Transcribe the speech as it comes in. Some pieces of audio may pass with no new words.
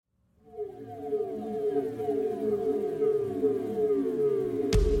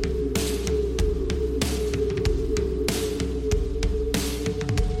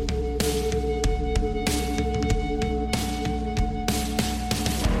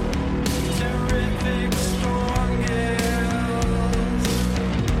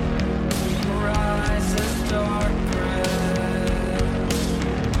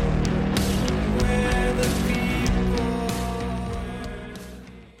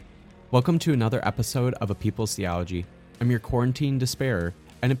Welcome to another episode of A People's Theology. I'm your quarantine despairer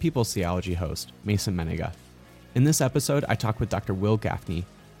and a People's Theology host, Mason Menega. In this episode, I talk with Dr. Will Gafney.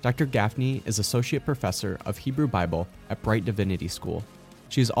 Dr. Gafney is Associate Professor of Hebrew Bible at Bright Divinity School.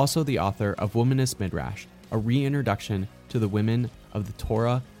 She is also the author of Womanism Midrash, a reintroduction to the women of the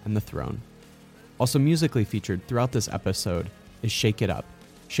Torah and the throne. Also musically featured throughout this episode is Shake It Up.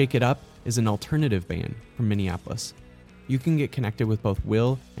 Shake It Up is an alternative band from Minneapolis. You can get connected with both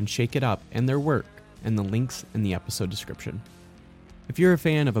Will and Shake It Up and their work in the links in the episode description. If you're a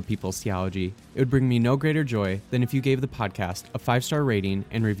fan of A People's Theology, it would bring me no greater joy than if you gave the podcast a 5-star rating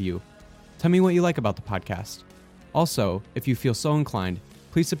and review. Tell me what you like about the podcast. Also, if you feel so inclined,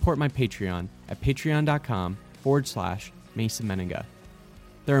 please support my Patreon at patreon.com/Mason Menega.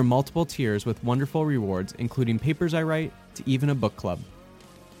 There are multiple tiers with wonderful rewards, including papers I write to even a book club.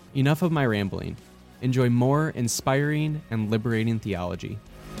 Enough of my rambling. Enjoy more inspiring and liberating theology.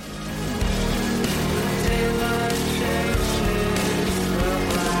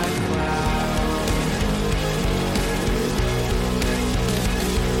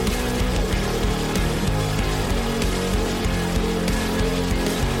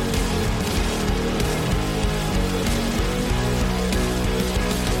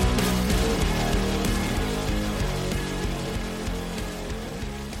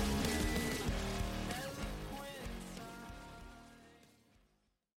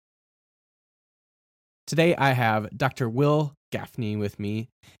 Today I have Dr. Will Gafney with me,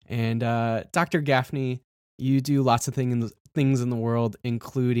 and Dr. Gafney, you do lots of things in the world,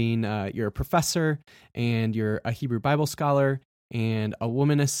 including you're a professor, and you're a Hebrew Bible scholar, and a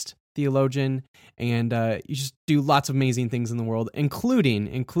womanist theologian, and you just do lots of amazing things in the world, including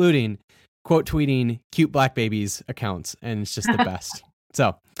quote tweeting cute black babies accounts, and it's just the best.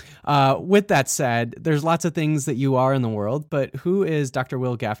 So, with that said, there's lots of things that you are in the world, but who is Dr.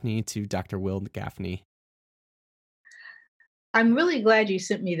 Will Gafney to Dr. Will Gafney? I'm really glad you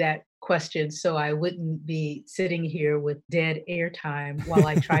sent me that question so I wouldn't be sitting here with dead airtime while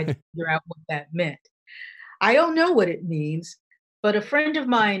I tried to figure out what that meant. I don't know what it means, but a friend of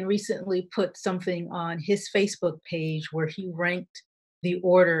mine recently put something on his Facebook page where he ranked the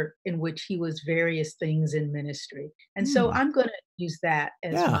order in which he was various things in ministry. And so I'm going to use that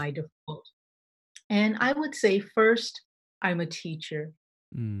as my default. And I would say first, I'm a teacher.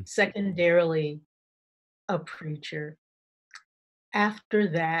 Secondarily, a preacher. After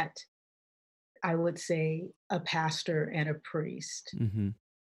that, I would say a pastor and a priest. Mm-hmm.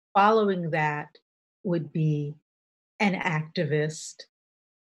 Following that would be an activist.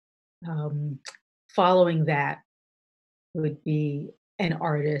 Following that would be an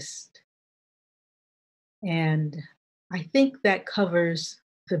artist. And I think that covers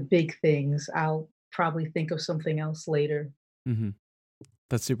the big things. I'll probably think of something else later. Mm-hmm.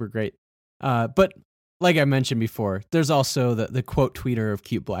 That's super great. But like I mentioned before, there's also the quote tweeter of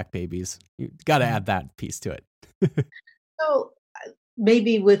cute black babies. You got to add that piece to it. So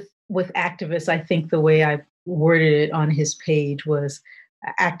maybe with activists, I think the way I worded it on his page was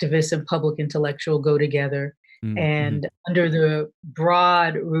activist and public intellectual go together. Mm-hmm. And under the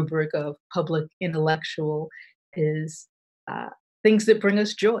broad rubric of public intellectual is things that bring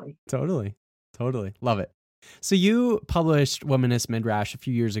us joy. Totally. Love it. So you published Womanism Midrash a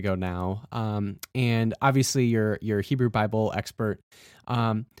few years ago now, and obviously you're a Hebrew Bible expert.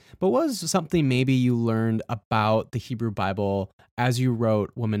 But what was something maybe you learned about the Hebrew Bible as you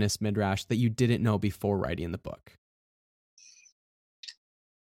wrote Womanism Midrash that you didn't know before writing the book?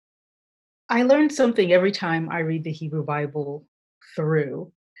 I learned something every time I read the Hebrew Bible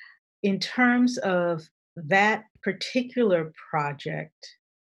through. In terms of that particular project,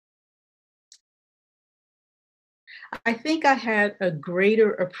 I think I had a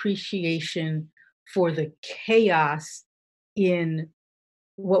greater appreciation for the chaos in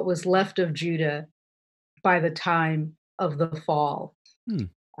what was left of Judah by the time of the fall.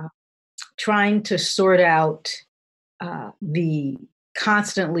 Trying to sort out the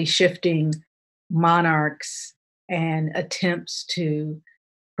constantly shifting monarchs and attempts to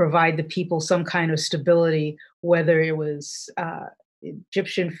provide the people some kind of stability, whether it was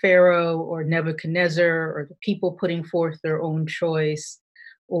Egyptian Pharaoh or Nebuchadnezzar or the people putting forth their own choice,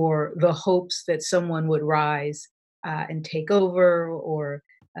 or the hopes that someone would rise and take over, or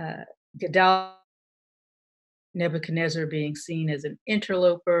Nebuchadnezzar being seen as an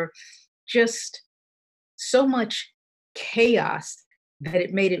interloper. Just so much chaos that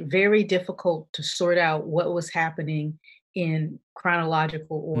it made it very difficult to sort out what was happening in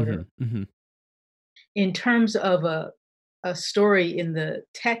chronological order. Mm-hmm. In terms of a story in the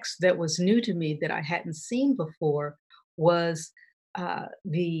text that was new to me that I hadn't seen before was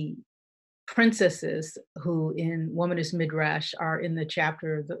the princesses who in Womanist Midrash are in the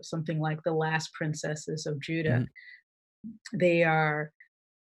chapter, something like the last princesses of Judah. Hmm. They are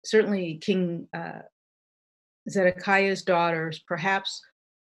certainly King Zedekiah's daughters, perhaps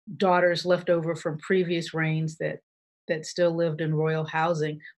daughters left over from previous reigns that still lived in royal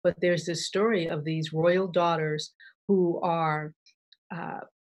housing. But there's this story of these royal daughters who are uh,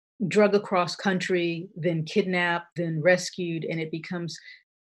 drug across country, then kidnapped, then rescued, and it becomes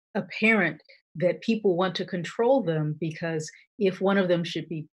apparent that people want to control them because if one of them should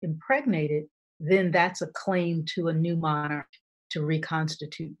be impregnated, then that's a claim to a new monarch to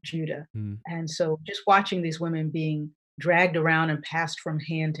reconstitute Judah. Mm, And so just watching these women being dragged around and passed from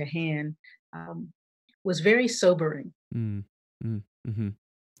hand to hand um, was very sobering. mm, mm, hmm.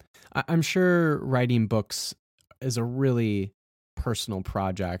 I'm sure writing books is a really personal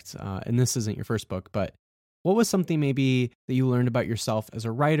project, and this isn't your first book, but what was something maybe that you learned about yourself as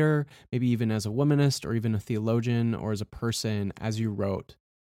a writer, maybe even as a womanist or even a theologian or as a person as you wrote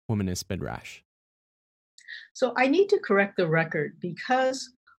Womanist Midrash? So I need to correct the record because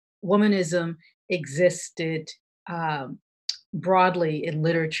womanism existed um, broadly in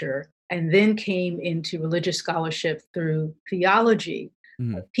literature and then came into religious scholarship through theology.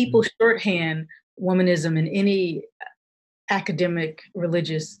 Mm, People shorthand womanism in any academic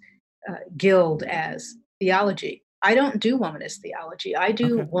religious guild as theology. I don't do womanist theology. I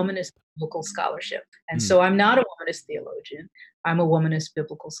do okay. womanist biblical scholarship. And Mm, so I'm not a womanist theologian. I'm a womanist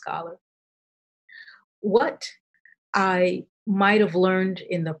biblical scholar. What I might have learned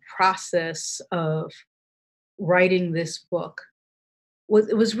in the process of writing this book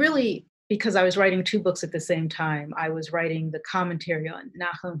was really because I was writing two books at the same time. I was writing the commentary on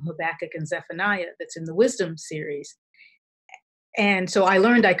Nahum, Habakkuk, and Zephaniah that's in the Wisdom series. And so I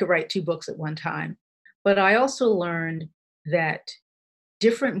learned I could write two books at one time. But I also learned that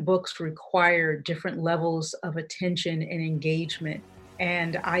different books require different levels of attention and engagement.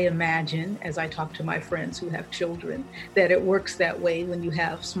 And I imagine, as I talk to my friends who have children, that it works that way when you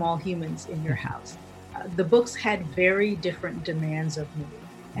have small humans in your house. The books had very different demands of me,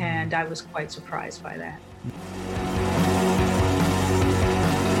 and I was quite surprised by that.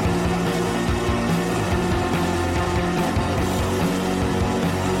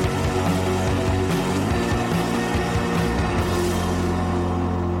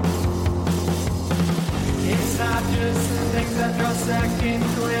 It's not just the things that draw second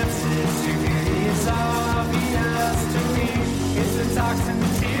glimpses to me. It's obvious to me. It's the toxin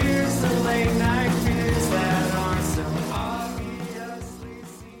tears, the late night fears that aren't so obviously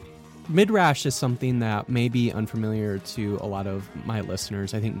seen. Midrash is something that may be unfamiliar to a lot of my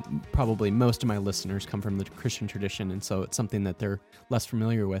listeners. I think probably most of my listeners come from the Christian tradition, and so it's something that they're less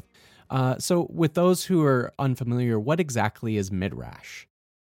familiar with. So with those who are unfamiliar, what exactly is Midrash?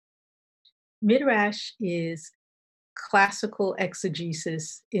 Midrash is classical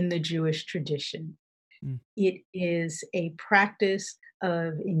exegesis in the Jewish tradition. Mm, It is a practice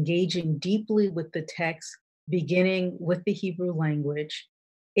of engaging deeply with the text, beginning with the Hebrew language.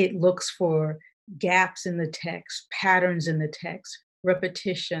 It looks for gaps in the text, patterns in the text,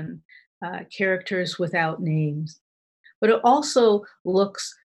 repetition, characters without names. But it also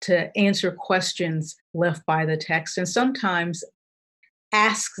looks to answer questions left by the text and sometimes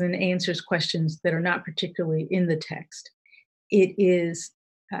asks and answers questions that are not particularly in the text. It is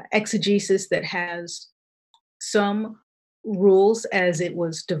exegesis that has some rules as it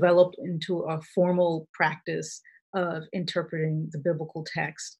was developed into a formal practice of interpreting the biblical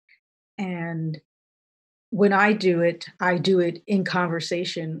text. And when I do it in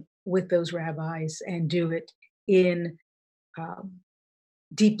conversation with those rabbis and do it in um,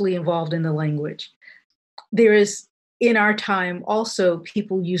 deeply involved in the language. There is in our time also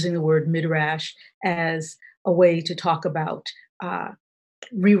people using the word midrash as a way to talk about uh,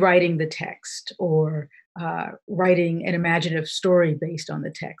 rewriting the text or writing an imaginative story based on the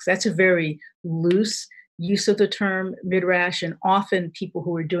text. That's a very loose use of the term midrash, and often people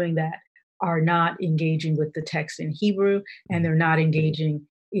who are doing that are not engaging with the text in Hebrew, and they're not engaging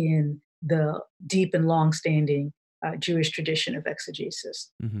in the deep and long-standing Jewish tradition of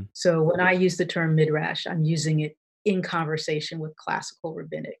exegesis. mm-hmm, So when I use the term midrash, I'm using it in conversation with classical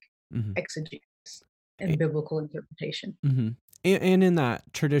rabbinic mm-hmm. exegesis and biblical interpretation. Mm-hmm. And in that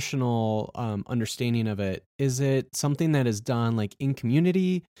traditional understanding of it, is it something that is done like in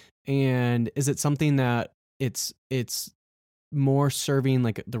community, and is it something that it's more serving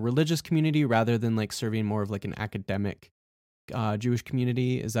like the religious community rather than like serving more of like an academic Jewish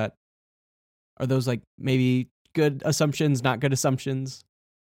community? Are those like maybe good assumptions, not good assumptions?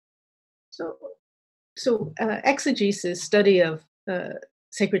 So, so exegesis, study of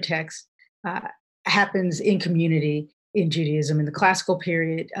sacred text, uh, happens in community in Judaism in the classical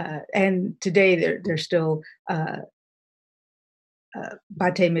period, and today they're still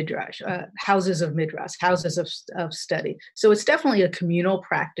Bate Midrash, houses of Midrash, houses of study. So it's definitely a communal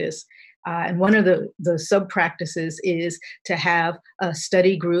practice. And one of the sub practices is to have a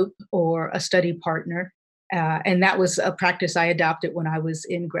study group or a study partner. And that was a practice I adopted when I was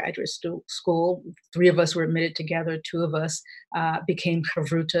in graduate school. 3 of us were admitted together. 2 of us became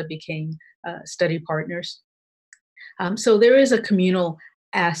chavruta, became study partners. So there is a communal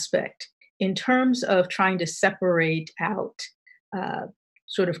aspect in terms of trying to separate out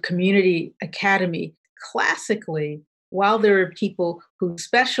sort of community academy. Classically, while there are people who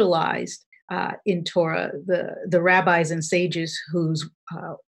specialized in Torah, the rabbis and sages whose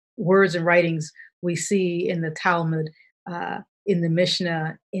words and writings we see in the Talmud, in the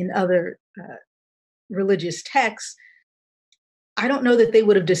Mishnah, in other religious texts, I don't know that they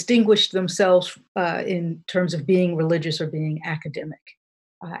would have distinguished themselves in terms of being religious or being academic.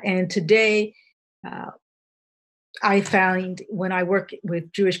 And today, I found when I work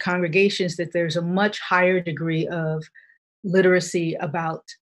with Jewish congregations that there's a much higher degree of literacy about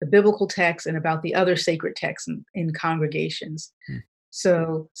the biblical text and about the other sacred texts in congregations.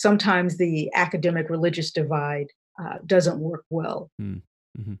 So sometimes the academic religious divide doesn't work well.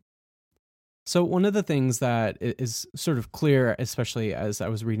 Mm-hmm. So one of the things that is sort of clear, especially as I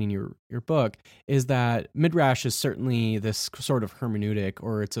was reading your book, is that Midrash is certainly this sort of hermeneutic,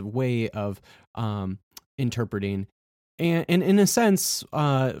 or it's a way of interpreting. And in a sense,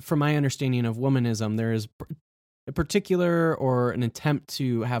 from my understanding of womanism, there is a particular or an attempt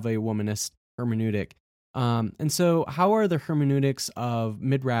to have a womanist hermeneutic. And so how are the hermeneutics of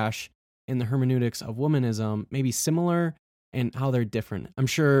Midrash and the hermeneutics of womanism maybe similar, and how they're different? I'm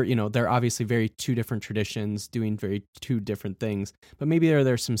sure, they're obviously very 2 different traditions doing very 2 different things, but maybe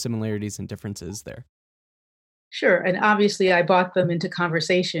there's some similarities and differences there. Sure. And obviously I brought them into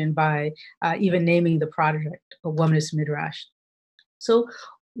conversation by even naming the project of Womanist Midrash. So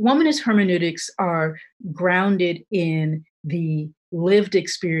womanist hermeneutics are grounded in the lived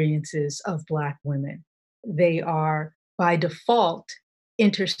experiences of Black women. They are by default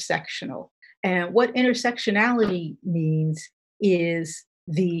intersectional. And what intersectionality means is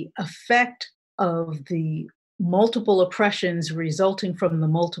the effect of the multiple oppressions resulting from the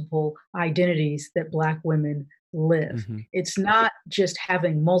multiple identities that Black women live. Mm-hmm. It's not just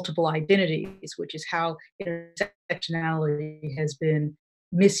having multiple identities, which is how intersectionality has been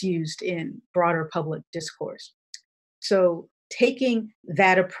misused in broader public discourse. So taking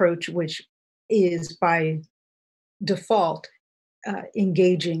that approach, which is by default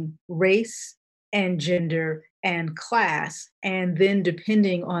engaging race and gender and class, and then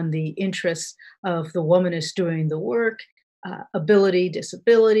depending on the interests of the womanist doing the work, ability,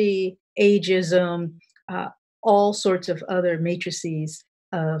 disability, ageism, all sorts of other matrices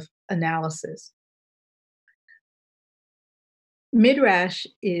of analysis. Midrash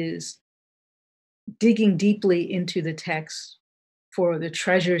is digging deeply into the text for the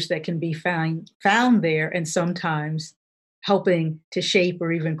treasures that can be found there, and sometimes helping to shape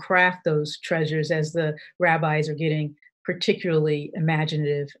or even craft those treasures as the rabbis are getting particularly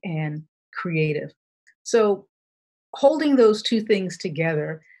imaginative and creative. So holding those 2 things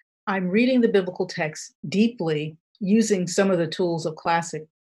together, I'm reading the biblical text deeply using some of the tools of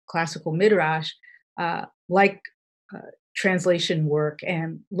classical Midrash, like translation work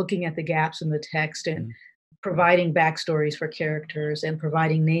and looking at the gaps in the text and providing backstories for characters and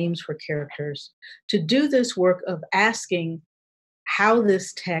providing names for characters, to do this work of asking how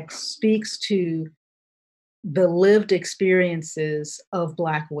this text speaks to the lived experiences of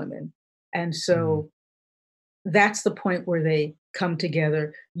Black women. And so that's the point where they come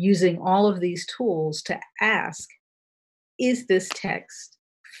together using all of these tools to ask, is this text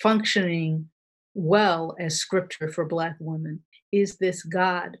functioning well as scripture for Black women? Is this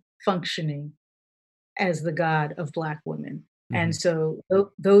God functioning as the God of Black women? And so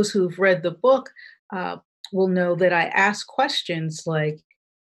those who've read the book will know that I ask questions like,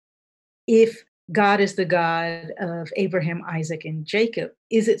 if God is the God of Abraham, Isaac, and Jacob,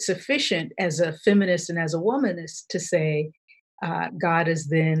 is it sufficient as a feminist and as a womanist to say God is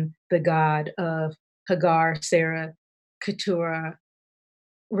then the God of Hagar, Sarah, Keturah,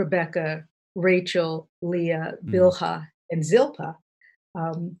 Rebecca, Rachel, Leah, Bilhah, and Zilpah?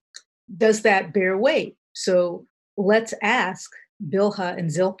 Does that bear weight? So let's ask Bilhah and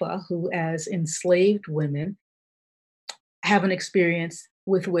Zilpah, who as enslaved women have an experience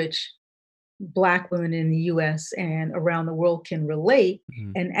with which Black women in the US and around the world can relate,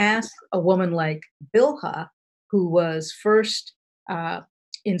 and ask a woman like Bilhah, who was first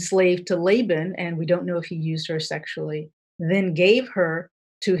enslaved to Laban, and we don't know if he used her sexually, then gave her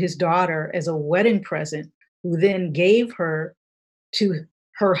to his daughter as a wedding present, who then gave her to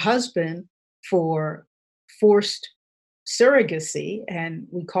her husband for forced surrogacy, and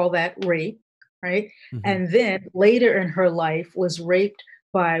we call that rape, right? Mm-hmm. And then later in her life was raped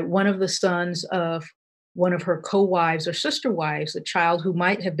by one of the sons of one of her co-wives or sister wives, a child who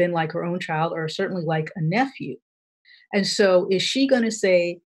might have been like her own child or certainly like a nephew. And so is she going to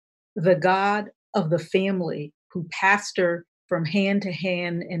say the God of the family who passed her from hand to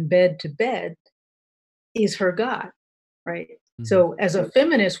hand and bed to bed is her God, right? Mm-hmm. So as a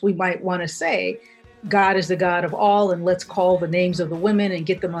feminist, we might want to say God is the God of all, and let's call the names of the women and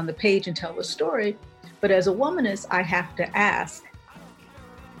get them on the page and tell the story. But as a womanist, I have to ask,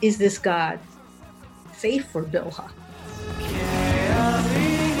 is this God safe for Bilhah?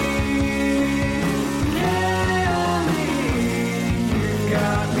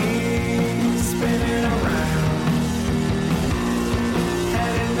 Got me spinning around,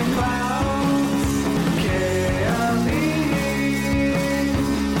 head in the clouds.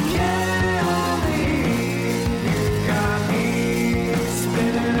 You've got me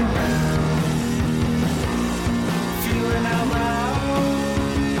spinning around, feeling out loud.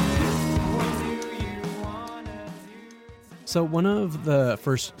 What do you wanna do? So one of the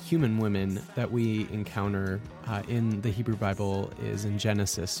first human women that we encounter in the Hebrew Bible is in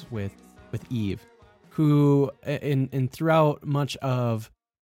Genesis with Eve, who in throughout much of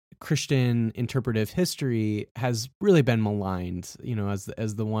Christian interpretive history has really been maligned,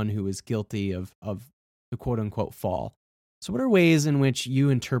 as the one who is guilty of the quote unquote fall. So what are ways in which you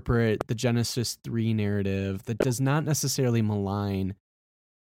interpret the Genesis 3 narrative that does not necessarily malign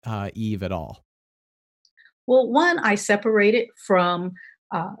Eve at all? Well, one, I separate it from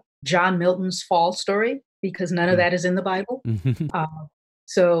John Milton's fall story because none of that is in the Bible.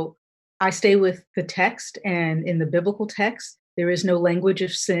 So I stay with the text, and in the biblical text, there is no language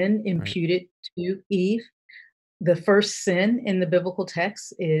of sin imputed to Eve. The first sin in the biblical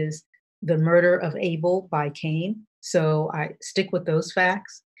text is the murder of Abel by Cain. So I stick with those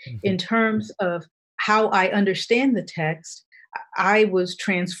facts. In terms of how I understand the text, I was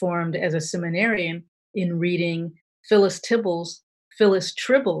transformed as a seminarian in reading Phyllis Tribble's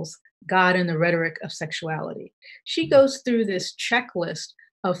God and the Rhetoric of Sexuality. She goes through this checklist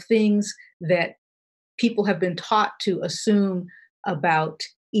of things that people have been taught to assume about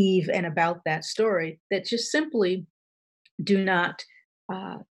Eve and about that story that just simply do not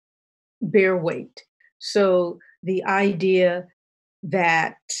bear weight. So the idea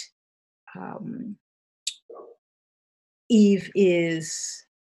that Eve is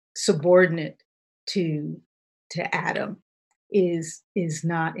subordinate to Adam is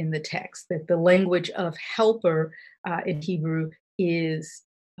not in the text. That the language of helper in Hebrew is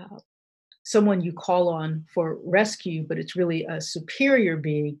someone you call on for rescue, but it's really a superior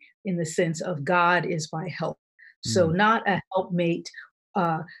being in the sense of God is my help. So not a helpmate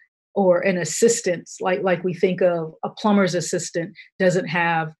or an assistant, like we think of a plumber's assistant doesn't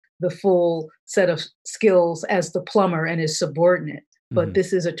have the full set of skills as the plumber and is subordinate. But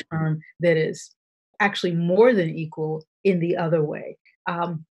this is a term that is actually more than equal in the other way.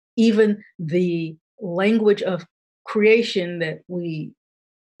 Even the language of creation that we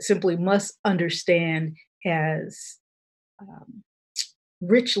simply must understand as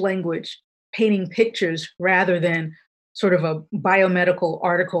rich language, painting pictures rather than sort of a biomedical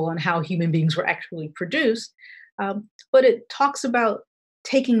article on how human beings were actually produced. But it talks about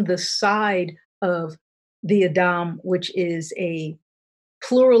taking the side of the Adam, which is a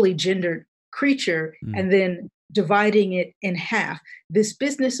plurally gendered creature, and then dividing it in half. This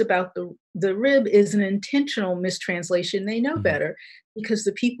business about the rib is an intentional mistranslation. They know better because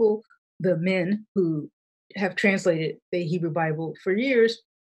the men who have translated the Hebrew Bible for years,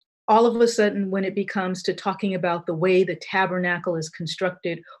 all of a sudden, when it becomes to talking about the way the tabernacle is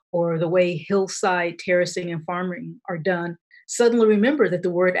constructed or the way hillside terracing and farming are done, suddenly remember that the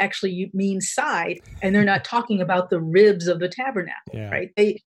word actually means side, and they're not talking about the ribs of the tabernacle, right?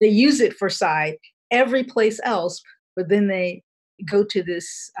 They use it for side every place else, but then they go to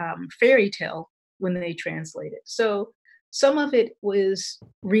this fairy tale when they translate it. So some of it was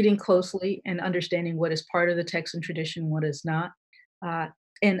reading closely and understanding what is part of the text and tradition, what is not,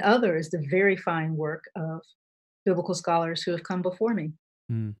 and other is the very fine work of biblical scholars who have come before me.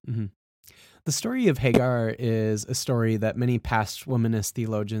 Mm-hmm. The story of Hagar is a story that many past womanist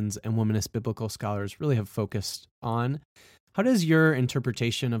theologians and womanist biblical scholars really have focused on. How does your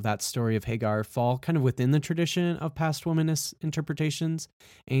interpretation of that story of Hagar fall kind of within the tradition of past womanist interpretations?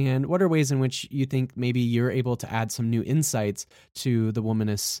 And what are ways in which you think maybe you're able to add some new insights to the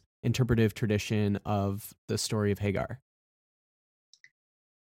womanist interpretive tradition of the story of Hagar?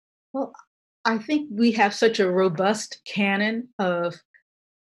 Well, I think we have such a robust canon of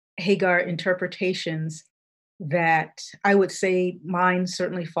Hagar interpretations that I would say mine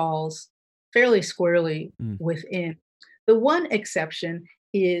certainly falls fairly squarely Mm, within. The one exception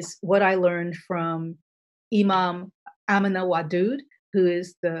is what I learned from Imam Amina Wadud, who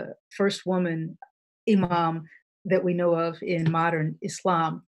is the first woman imam that we know of in modern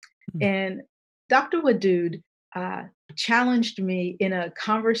Islam. mm, And Dr. Wadud uh, challenged me in a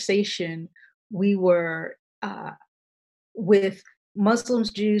conversation we were with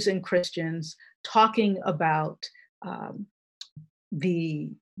Muslims, Jews, and Christians talking about um, the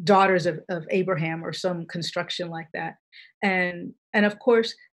daughters of Abraham or some construction like that. And of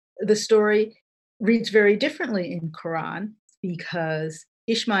course, the story reads very differently in Quran because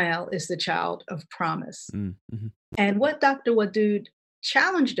Ishmael is the child of promise. mm, mhm, And what Dr. Wadud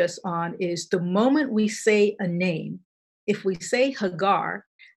challenged us on is the moment we say a name, if we say Hagar,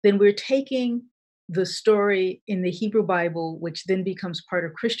 then we're taking the story in the Hebrew Bible, which then becomes part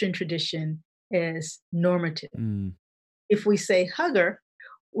of Christian tradition, as normative. mm, If we say Hagar,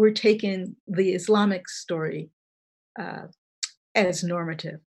 we're taking the Islamic story uh, as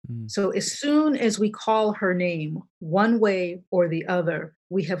normative. mm, So as soon as we call her name one way or the other,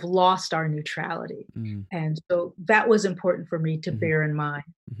 we have lost our neutrality. mm, And so that was important for me to mhm, bear in mind.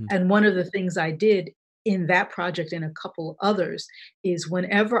 mhm, And one of the things I did in that project and a couple others is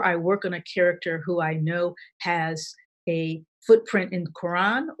whenever I work on a character who I know has a footprint in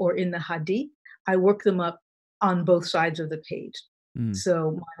Quran or in the Hadith, I work them up on both sides of the page. mm,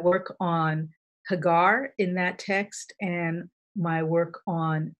 So my work on Hagar in that text and my work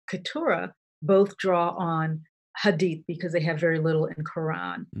on Keturah both draw on Hadith because they have very little in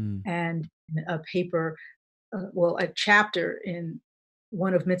Quran. mm, And in a paper, well, a chapter in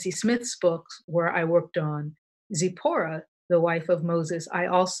one of Mitzi Smith's books where I worked on Zipporah, the wife of Moses, I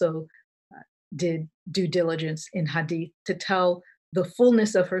also did due diligence in Hadith to tell the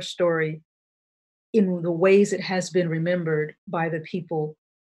fullness of her story in the ways it has been remembered by the people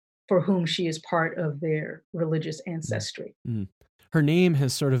for whom she is part of their religious mm, ancestry. mm. Her name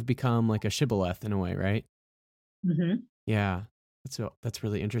has sort of become like a shibboleth in a way, right? Mhm. Yeah, that's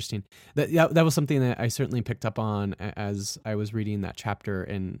really interesting. That was something that I certainly picked up on as I was reading that chapter,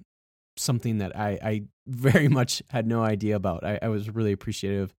 and something that I very much had no idea about. I was really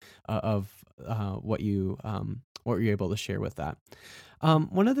appreciative of what you're able to share with that.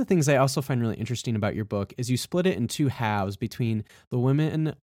 One of the things I also find really interesting about your book is you split it in two halves between the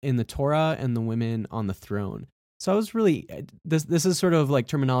women in the Torah and the women on the throne. So I was really this is sort of like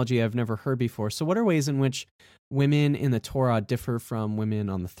terminology I've never heard before. So what are ways in which women in the Torah differ from women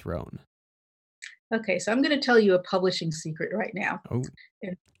on the throne? Okay, so I'm going to tell you a publishing secret right now. Oh,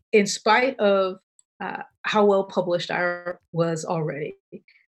 In, in spite of how well published I was already,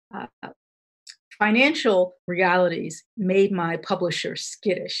 uh, financial realities made my publisher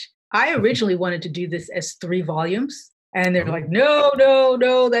skittish. I originally wanted to do this as 3 volumes, and they're oh, like, no, no,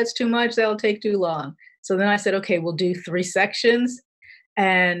 no, that's too much. That'll take too long. So then I said, okay, we'll do 3 sections.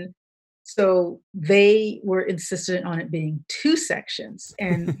 And so they were insistent on it being 2 sections.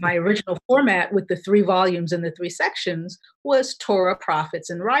 And my original format with the 3 volumes and the 3 sections was Torah, Prophets,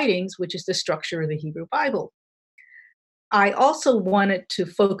 and Writings, which is the structure of the Hebrew Bible. I also wanted to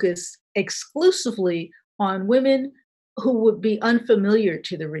focus exclusively on women who would be unfamiliar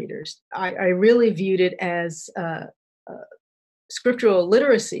to the readers. I really viewed it as a scriptural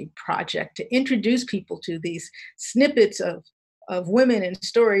literacy project to introduce people to these snippets of women and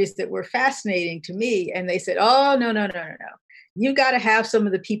stories that were fascinating to me. And they said, oh, no, no, no, no, no. You got to have some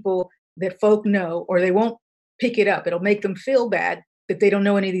of the people that folk know, or they won't pick it up. It'll make them feel bad that they don't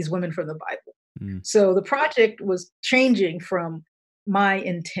know any of these women from the Bible. mm, So the project was changing from my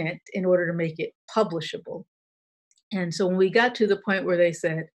intent in order to make it publishable. And so when we got to the point where they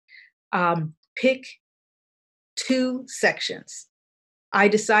said, pick 2 sections, I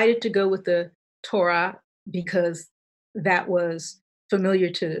decided to go with the Torah because that was familiar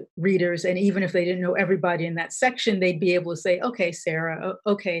to readers. And even if they didn't know everybody in that section, they'd be able to say, okay, Sarah,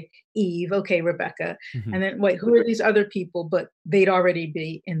 okay, Eve, okay, Rebecca. mhm, And then, wait, who are these other people? But they'd already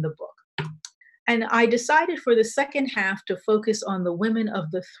be in the book. And I decided for the second half to focus on the women of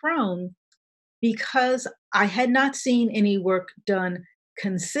the throne because I had not seen any work done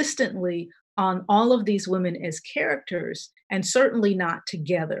consistently on all of these women as characters, and certainly not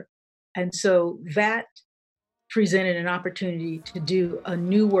together. And so that presented an opportunity to do a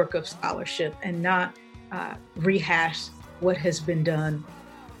new work of scholarship and not rehash what has been done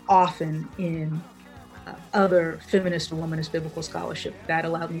often in other feminist or womanist biblical scholarship. That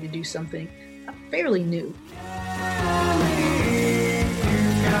allowed me to do something fairly new.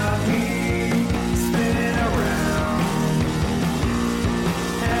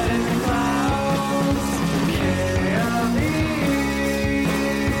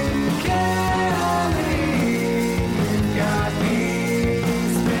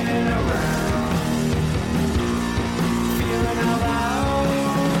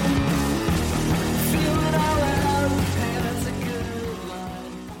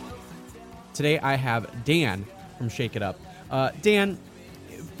 Today I have Dan from Shake It Up. Dan,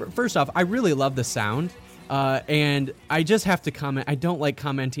 first off, I really love the sound, and I just have to comment. I don't like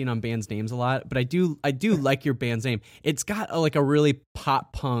commenting on bands' names a lot, but I do like your band's name. It's got a really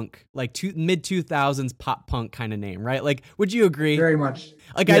pop punk, like mid 2000s pop punk kind of name, right? Like, would you agree? Very much.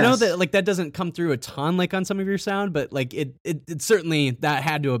 Like, yes. I know that that doesn't come through a ton like on some of your sound, but like it certainly that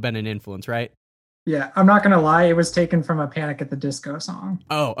had to have been an influence, right? Yeah, I'm not gonna lie. It was taken from a Panic at the Disco song.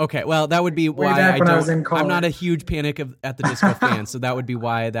 Oh, okay. Well, that would be why I'm not a huge Panic at the Disco fan, so that would be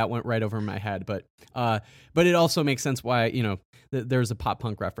why that went right over my head. But it also makes sense why there's a pop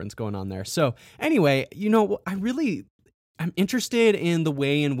punk reference going on there. So anyway, I'm interested in the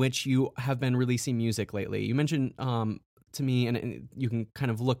way in which you have been releasing music lately. You mentioned to me, and you can kind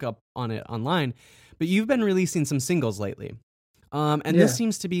of look up on it online, but you've been releasing some singles lately. This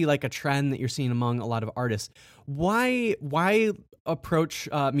seems to be like a trend that you're seeing among a lot of artists. Why approach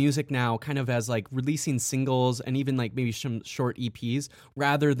music now kind of as like releasing singles and even like maybe some short EPs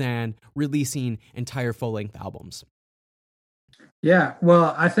rather than releasing entire full-length albums? Yeah,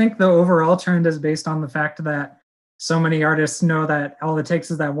 well, I think the overall trend is based on the fact that so many artists know that all it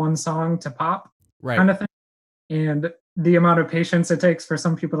takes is that one song to pop, right, kind of thing. And the amount of patience it takes for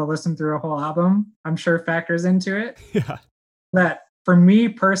some people to listen through a whole album, I'm sure factors into it. Yeah. That for me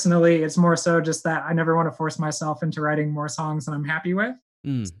personally, it's more so just that I never want to force myself into writing more songs than I'm happy with.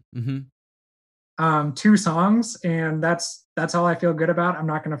 Mm-hmm. 2 songs, and that's all I feel good about. I'm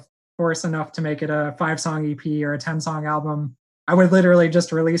not going to force enough to make it a 5-song EP or a 10-song album. I would literally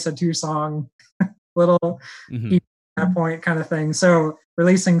just release a 2-song little EP at that point kind of thing. So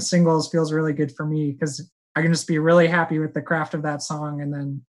releasing singles feels really good for me because I can just be really happy with the craft of that song and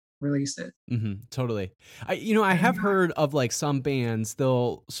then release it. Totally. I have heard of like some bands,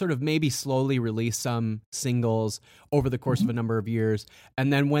 they'll sort of maybe slowly release some singles over the course of a number of years.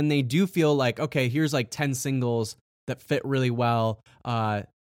 And then when they do feel like, okay, here's like 10 singles that fit really well,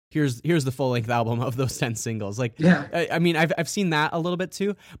 here's the full length album of those 10 singles. Like, yeah. I mean, I've seen that a little bit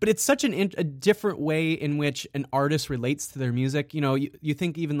too, but it's such a different way in which an artist relates to their music. You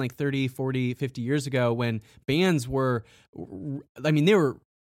think even like 30, 40, 50 years ago when bands were, they were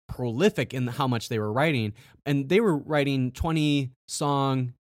prolific in how much they were writing, and they were writing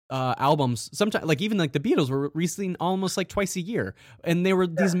 20-song albums. Sometimes, like even like the Beatles were releasing almost like twice a year, and they were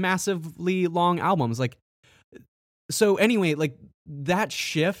these massively long albums. Like, so anyway, like that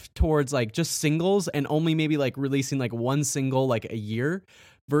shift towards like just singles and only maybe like releasing like one single like a year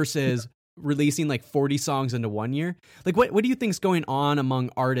versus releasing like 40 songs into 1 year. Like what do you think is going on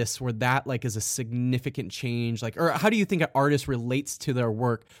among artists where that like is a significant change? Like, or how do you think an artist relates to their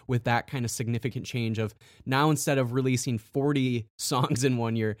work with that kind of significant change of now instead of releasing 40 songs in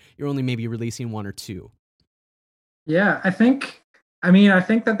 1 year, you're only maybe releasing 1 or 2? Yeah, I think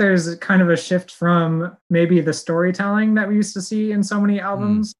that there's kind of a shift from maybe the storytelling that we used to see in so many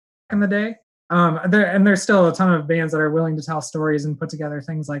albums back in the day. There's still a ton of bands that are willing to tell stories and put together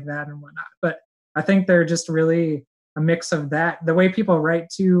things like that and whatnot. But I think they're just really a mix of that. The way people write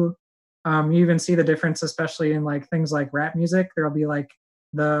too, you even see the difference, especially in like things like rap music. There'll be like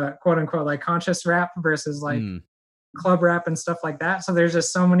the quote unquote like conscious rap versus like club rap and stuff like that. So there's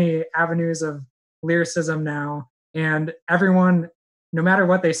just so many avenues of lyricism now, and everyone, no matter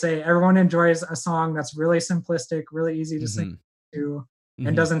what they say, everyone enjoys a song that's really simplistic, really easy to sing to,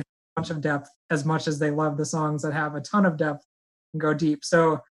 and doesn't have a bunch of depth as much as they love the songs that have a ton of depth and go deep.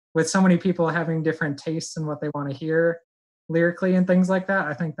 So with so many people having different tastes in what they want to hear lyrically and things like that,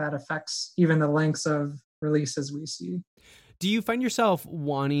 I think that affects even the lengths of releases we see. Do you find yourself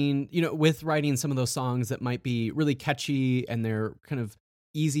wanting, with writing some of those songs that might be really catchy and they're kind of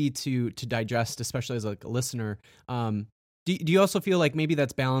easy to digest, especially as like a listener, Do you also feel like maybe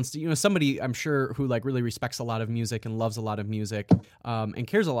that's balanced? Somebody I'm sure who like really respects a lot of music and loves a lot of music, and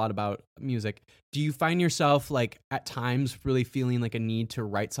cares a lot about music. Do you find yourself like at times really feeling like a need to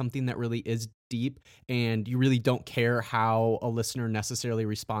write something that really is deep, and you really don't care how a listener necessarily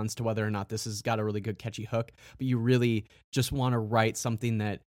responds to whether or not this has got a really good catchy hook, but you really just want to write something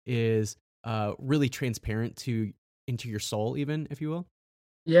that is really transparent into your soul, even, if you will?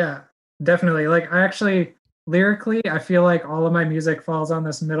 Yeah, definitely. Like I actually lyrically, I feel like all of my music falls on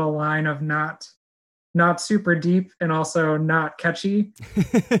this middle line of not super deep and also not catchy.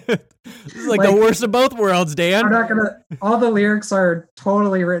 This is like the worst of both worlds, Dan. I'm not gonna. All the lyrics are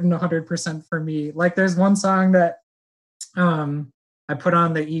totally written 100% for me. Like there's one song that I put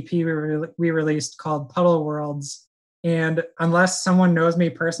on the EP we released called Puddle Worlds, and unless someone knows me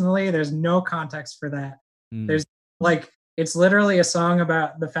personally, there's no context for that. There's like it's literally a song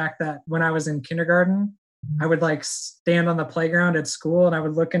about the fact that when I was in kindergarten, I would like stand on the playground at school and I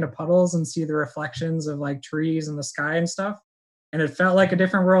would look into puddles and see the reflections of like trees and the sky and stuff. And it felt like a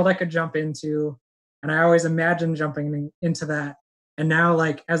different world I could jump into. And I always imagined jumping into that. And now,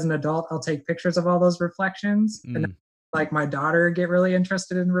 like as an adult, I'll take pictures of all those reflections. And like my daughter get really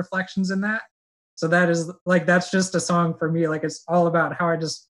interested in reflections in that. So that is like, that's just a song for me. Like it's all about how I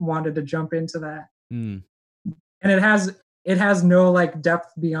just wanted to jump into that. And it has no like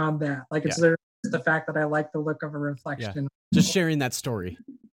depth beyond that. Like it's the fact that I like the look of a reflection. Just sharing that story.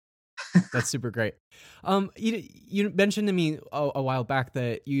 That's super great. You mentioned to me a while back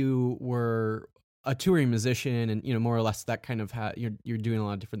that you were a touring musician, and more or less that kind of you're doing a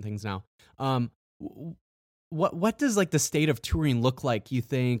lot of different things now. What does like the state of touring look like, you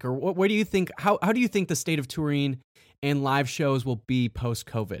think, or where do you think how do you think the state of touring and live shows will be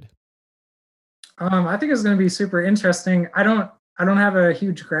post-COVID? I think it's going to be super interesting. I don't have a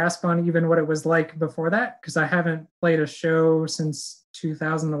huge grasp on even what it was like before that because I haven't played a show since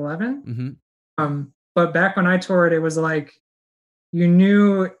 2011. But back when I toured, it was like you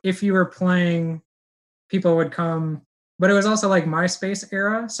knew if you were playing, people would come. But it was also like MySpace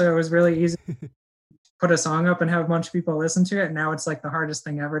era, so it was really easy to put a song up and have a bunch of people listen to it. Now it's like the hardest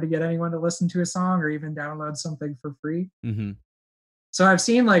thing ever to get anyone to listen to a song or even download something for free. So I've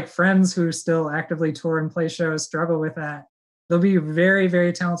seen like friends who still actively tour and play shows struggle with that. They'll be very,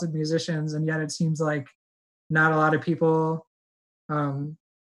 very talented musicians, and yet it seems like not a lot of people.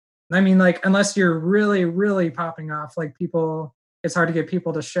 I mean, like unless you're really, really popping off, like people, it's hard to get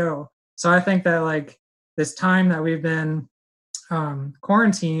people to show. So I think that like this time that we've been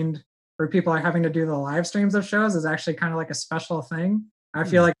quarantined, where people are having to do the live streams of shows, is actually kind of like a special thing. I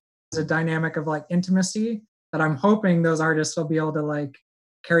feel like there's a dynamic of like intimacy that I'm hoping those artists will be able to like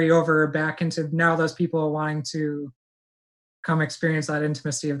carry over back into now those people wanting to come experience that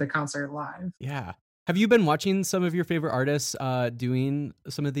intimacy of the concert live. Yeah. Have you been watching some of your favorite artists doing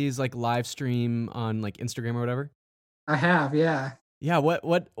some of these like live stream on like Instagram or whatever? I have, yeah. Yeah.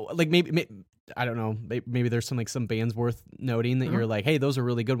 What like maybe I don't know. Maybe there's some bands worth noting that you're like, hey, those are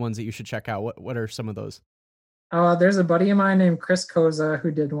really good ones that you should check out. What are some of those? There's a buddy of mine named Chris Koza who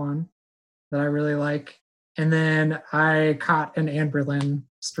did one that I really like. And then I caught an Anberlin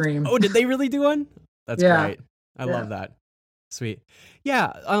stream. Oh, did they really do one? That's great. I love that. Sweet.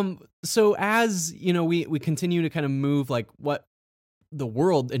 Yeah. So as we continue to kind of move like what the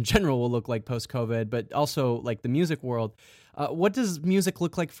world in general will look like post-COVID, but also like the music world, what does music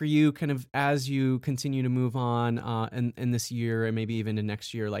look like for you kind of as you continue to move on in this year and maybe even in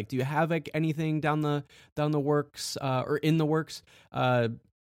next year? Like, do you have like anything down the works or in the works?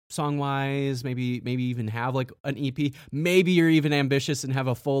 Song-wise, maybe even have like an EP. Maybe you're even ambitious and have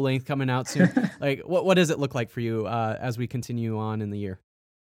a full length coming out soon. Like, what does it look like for you as we continue on in the year?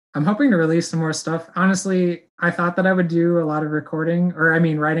 I'm hoping to release some more stuff. Honestly, I thought that I would do a lot of recording, or I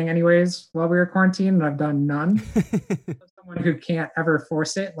mean writing anyways, while we were quarantined, and I've done none. I'm someone who can't ever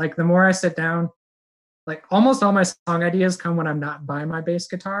force it. Like the more I sit down, like almost all my song ideas come when I'm not by my bass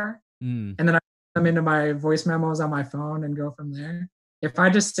guitar. And then I put them into my voice memos on my phone and go from there. If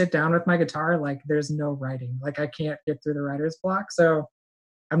I just sit down with my guitar, like there's no writing, like I can't get through the writer's block. So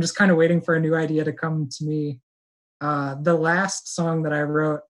I'm just kind of waiting for a new idea to come to me. The last song that I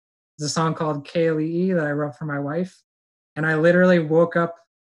wrote is a song called KLEE that I wrote for my wife. And I literally woke up,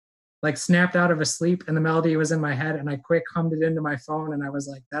 like snapped out of a sleep, and the melody was in my head, and I quick hummed it into my phone, and I was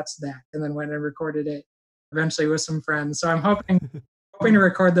like, that's that. And then went and recorded it eventually with some friends. So I'm hoping to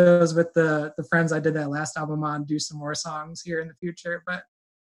record those with the friends I did that last album on, do some more songs here in the future.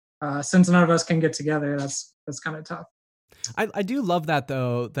 But since none of us can get together, that's kind of tough. I do love that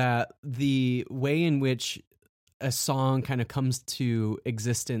though, that the way in which a song kind of comes to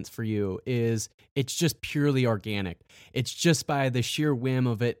existence for you is it's just purely organic. It's just by the sheer whim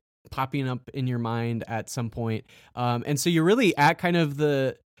of it popping up in your mind at some point. And so you're really at kind of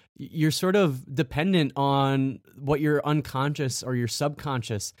you're sort of dependent on what your unconscious or your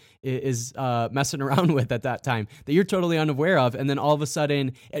subconscious is messing around with at that time that you're totally unaware of. And then all of a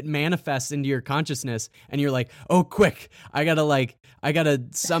sudden it manifests into your consciousness and you're like, oh, quick, I gotta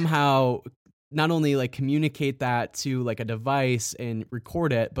somehow not only like communicate that to like a device and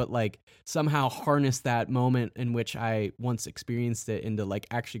record it, but like somehow harness that moment in which I once experienced it into like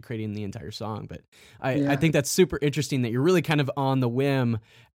actually creating the entire song. But I think that's super interesting that you're really kind of on the whim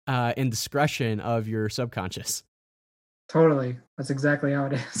and discretion of your subconscious. Totally. That's exactly how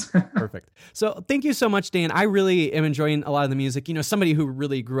it is. Perfect. So thank you so much, Dan. I really am enjoying a lot of the music. You know, somebody who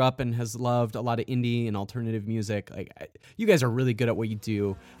really grew up and has loved a lot of indie and alternative music. Like, you guys are really good at what you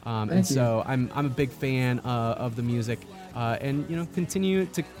do. So I'm a big fan of the music, and, you know, continue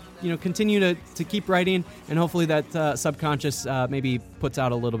to keep writing, and hopefully that subconscious maybe puts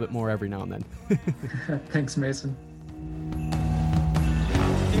out a little bit more every now and then. Thanks, Mason.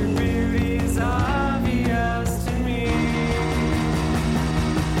 Your beauty's obvious to me.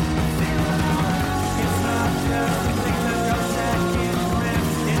 It's not just the things that draw second glance.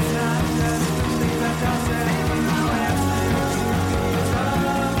 It's not just the things that draw second glance. Your beauty's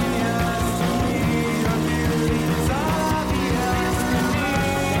obvious to me.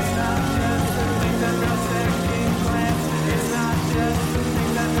 It's not just the things that draw second glance. It's not just the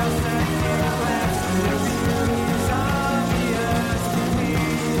things that draw second glance. Your beauty's obvious to me.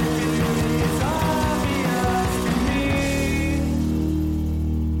 It's obvious to me.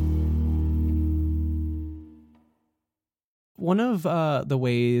 One of the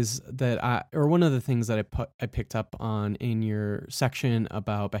ways that one of the things that I picked up on in your section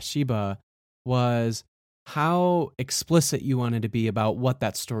about Bathsheba was how explicit you wanted to be about what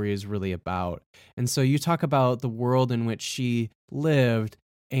that story is really about. And so you talk about the world in which she lived,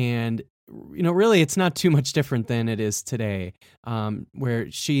 and, you know, really it's not too much different than it is today, where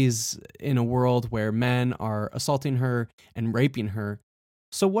she's in a world where men are assaulting her and raping her.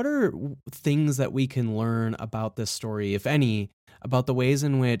 So what are things that we can learn about this story, if any, about the ways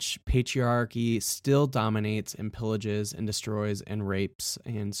in which patriarchy still dominates and pillages and destroys and rapes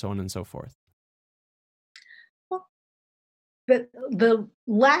and so on and so forth? Well, the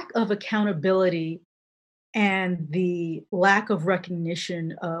lack of accountability and the lack of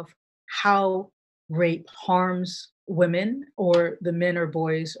recognition of how rape harms women or the men or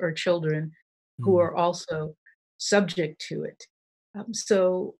boys or children who are also subject to it.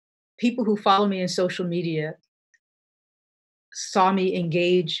 So people who follow me in social media saw me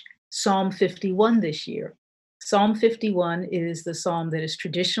engage Psalm 51 this year. Psalm 51 is the psalm that is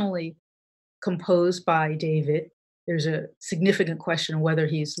traditionally composed by David. There's a significant question whether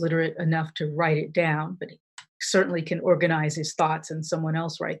he's literate enough to write it down, but he certainly can organize his thoughts and someone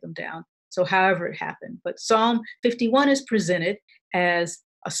else write them down. So however it happened. But Psalm 51 is presented as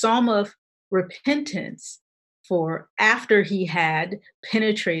a psalm of repentance for after he had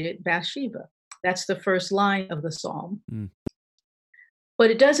penetrated Bathsheba. That's the first line of the psalm. But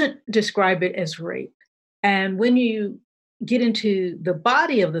it doesn't describe it as rape. And when you get into the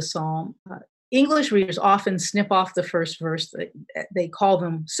body of the psalm, English readers often snip off the first verse. They call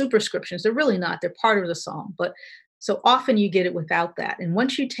them superscriptions. They're really not. They're part of the psalm. But so often you get it without that. And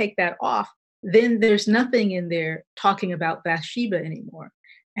once you take that off, then there's nothing in there talking about Bathsheba anymore.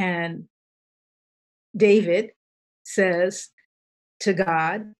 And David says to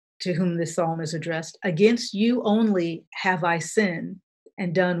God, to whom this psalm is addressed, against you only have I sinned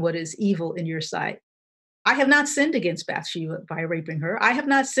and done what is evil in your sight. I have not sinned against Bathsheba by raping her. I have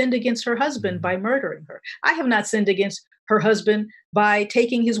not sinned against her husband by murdering her. I have not sinned against her husband by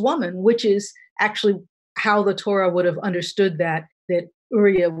taking his woman, which is actually how the Torah would have understood that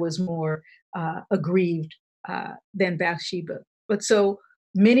Uriah was more aggrieved than Bathsheba. But so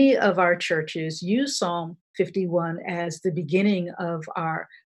many of our churches use Psalm 51 as the beginning of our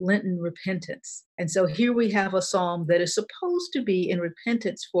Lenten repentance. And so here we have a psalm that is supposed to be in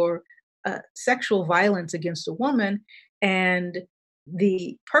repentance for sexual violence against a woman, and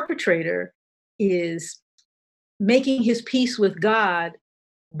the perpetrator is making his peace with God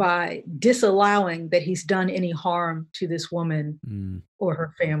by disallowing that he's done any harm to this woman or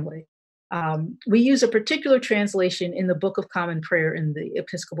her family. We use a particular translation in the Book of Common Prayer in the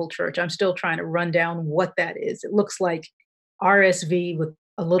Episcopal Church. I'm still trying to run down what that is. It looks like RSV with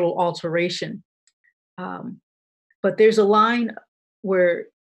a little alteration. But there's a line where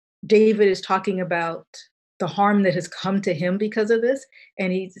David is talking about the harm that has come to him because of this.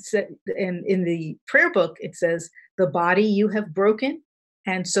 And he said, and in the prayer book, it says, the body you have broken.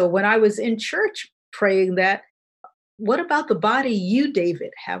 And so when I was in church praying that, what about the body you,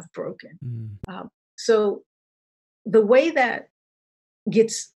 David, have broken? So the way that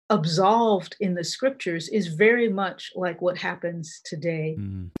gets absolved in the scriptures is very much like what happens today.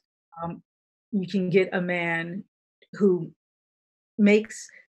 You can get a man who makes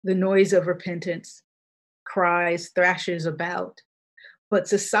the noise of repentance, cries, thrashes about, but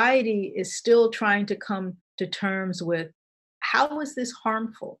society is still trying to come to terms with, how is this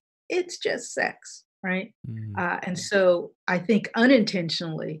harmful? It's just sex, right? And so I think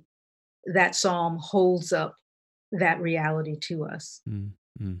unintentionally that psalm holds up that reality to us.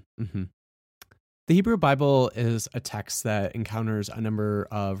 The Hebrew Bible is a text that encounters a number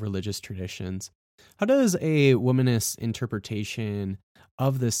of religious traditions. How does a womanist interpretation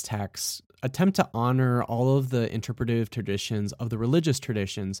of this text attempt to honor all of the interpretive traditions of the religious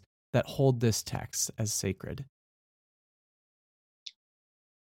traditions that hold this text as sacred?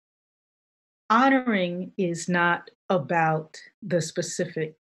 Honoring is not about the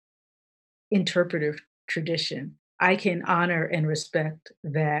specific interpretive tradition. I can honor and respect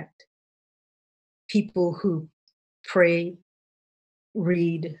that people who pray,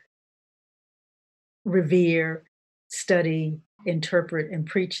 read, revere, study, interpret, and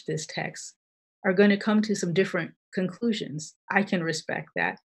preach this text are going to come to some different conclusions. I can respect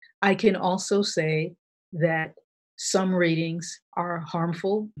that. I can also say that some readings are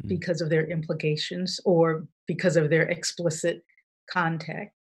harmful because of their implications or because of their explicit content,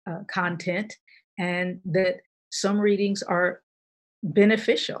 and that some readings are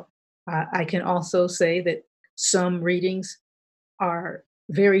beneficial. I can also say that some readings are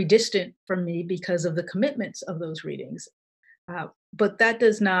very distant from me because of the commitments of those readings. But that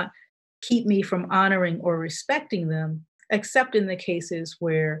does not keep me from honoring or respecting them, except in the cases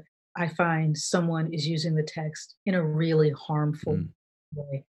where I find someone is using the text in a really harmful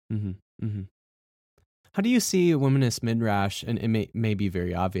way. How do you see womanist midrash, and it may be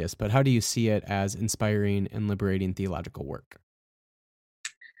very obvious, but how do you see it as inspiring and liberating theological work?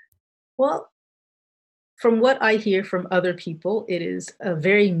 Well, from what I hear from other people, it is a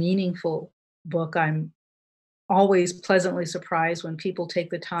very meaningful book. I'm always pleasantly surprised when people take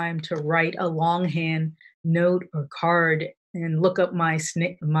the time to write a longhand note or card and look up my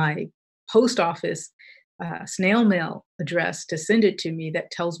post office snail mail address to send it to me.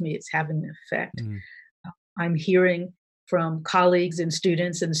 That tells me it's having an effect. I'm hearing from colleagues and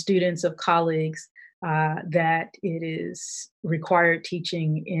students of colleagues that it is required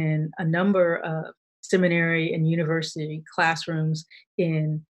teaching in a number of seminary and university classrooms,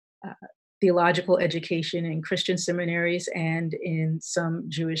 in theological education in Christian seminaries and in some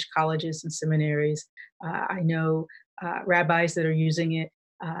Jewish colleges and seminaries. I know rabbis that are using it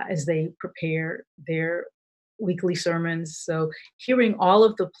as they prepare their weekly sermons. So hearing all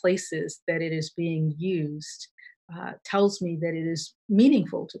of the places that it is being used tells me that it is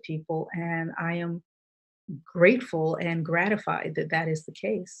meaningful to people, and I am grateful and gratified that that is the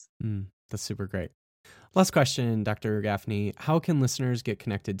case. That's super great. Last question, Dr. Gafney. How can listeners get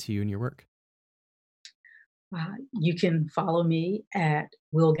connected to you and your work? You can follow me at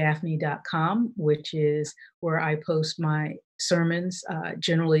willgafney.com, which is where I post my sermons,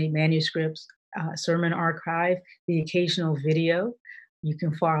 generally manuscripts, sermon archive, the occasional video. You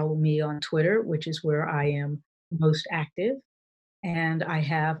can follow me on Twitter, which is where I am most active. And I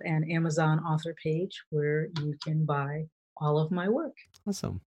have an Amazon author page where you can buy all of my work.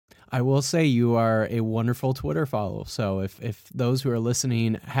 Awesome. I will say you are a wonderful Twitter follow. So if those who are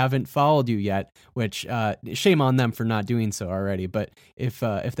listening haven't followed you yet, which shame on them for not doing so already, but if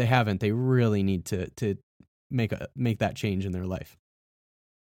they haven't, they really need to make that change in their life.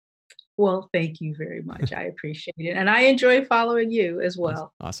 Well, thank you very much. I appreciate it. And I enjoy following you as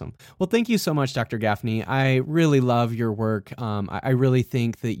well. Awesome. Well, thank you so much, Dr. Gafney. I really love your work. I really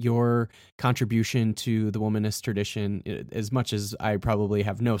think that your contribution to the womanist tradition, as much as I probably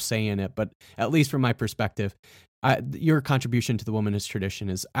have no say in it, but at least from my perspective, your contribution to the womanist tradition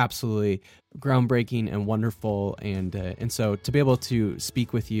is absolutely groundbreaking and wonderful. And so to be able to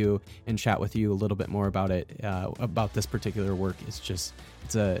speak with you and chat with you a little bit more about it, about this particular work, is just,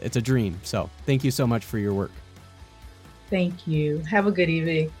 it's a dream. So thank you so much for your work. Thank you. Have a good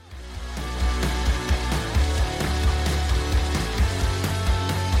evening.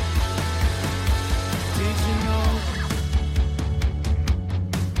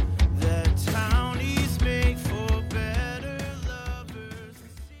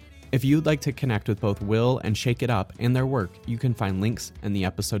 If you'd like to connect with both Will and Shake It Up and their work, you can find links in the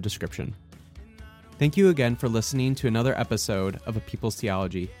episode description. Thank you again for listening to another episode of A People's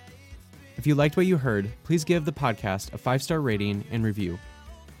Theology. If you liked what you heard, please give the podcast a 5-star rating and review.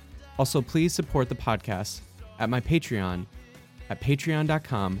 Also, please support the podcast at my Patreon at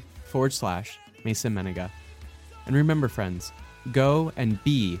patreon.com/Mason Menega. And remember, friends, go and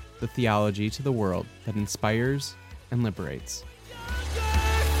be the theology to the world that inspires and liberates.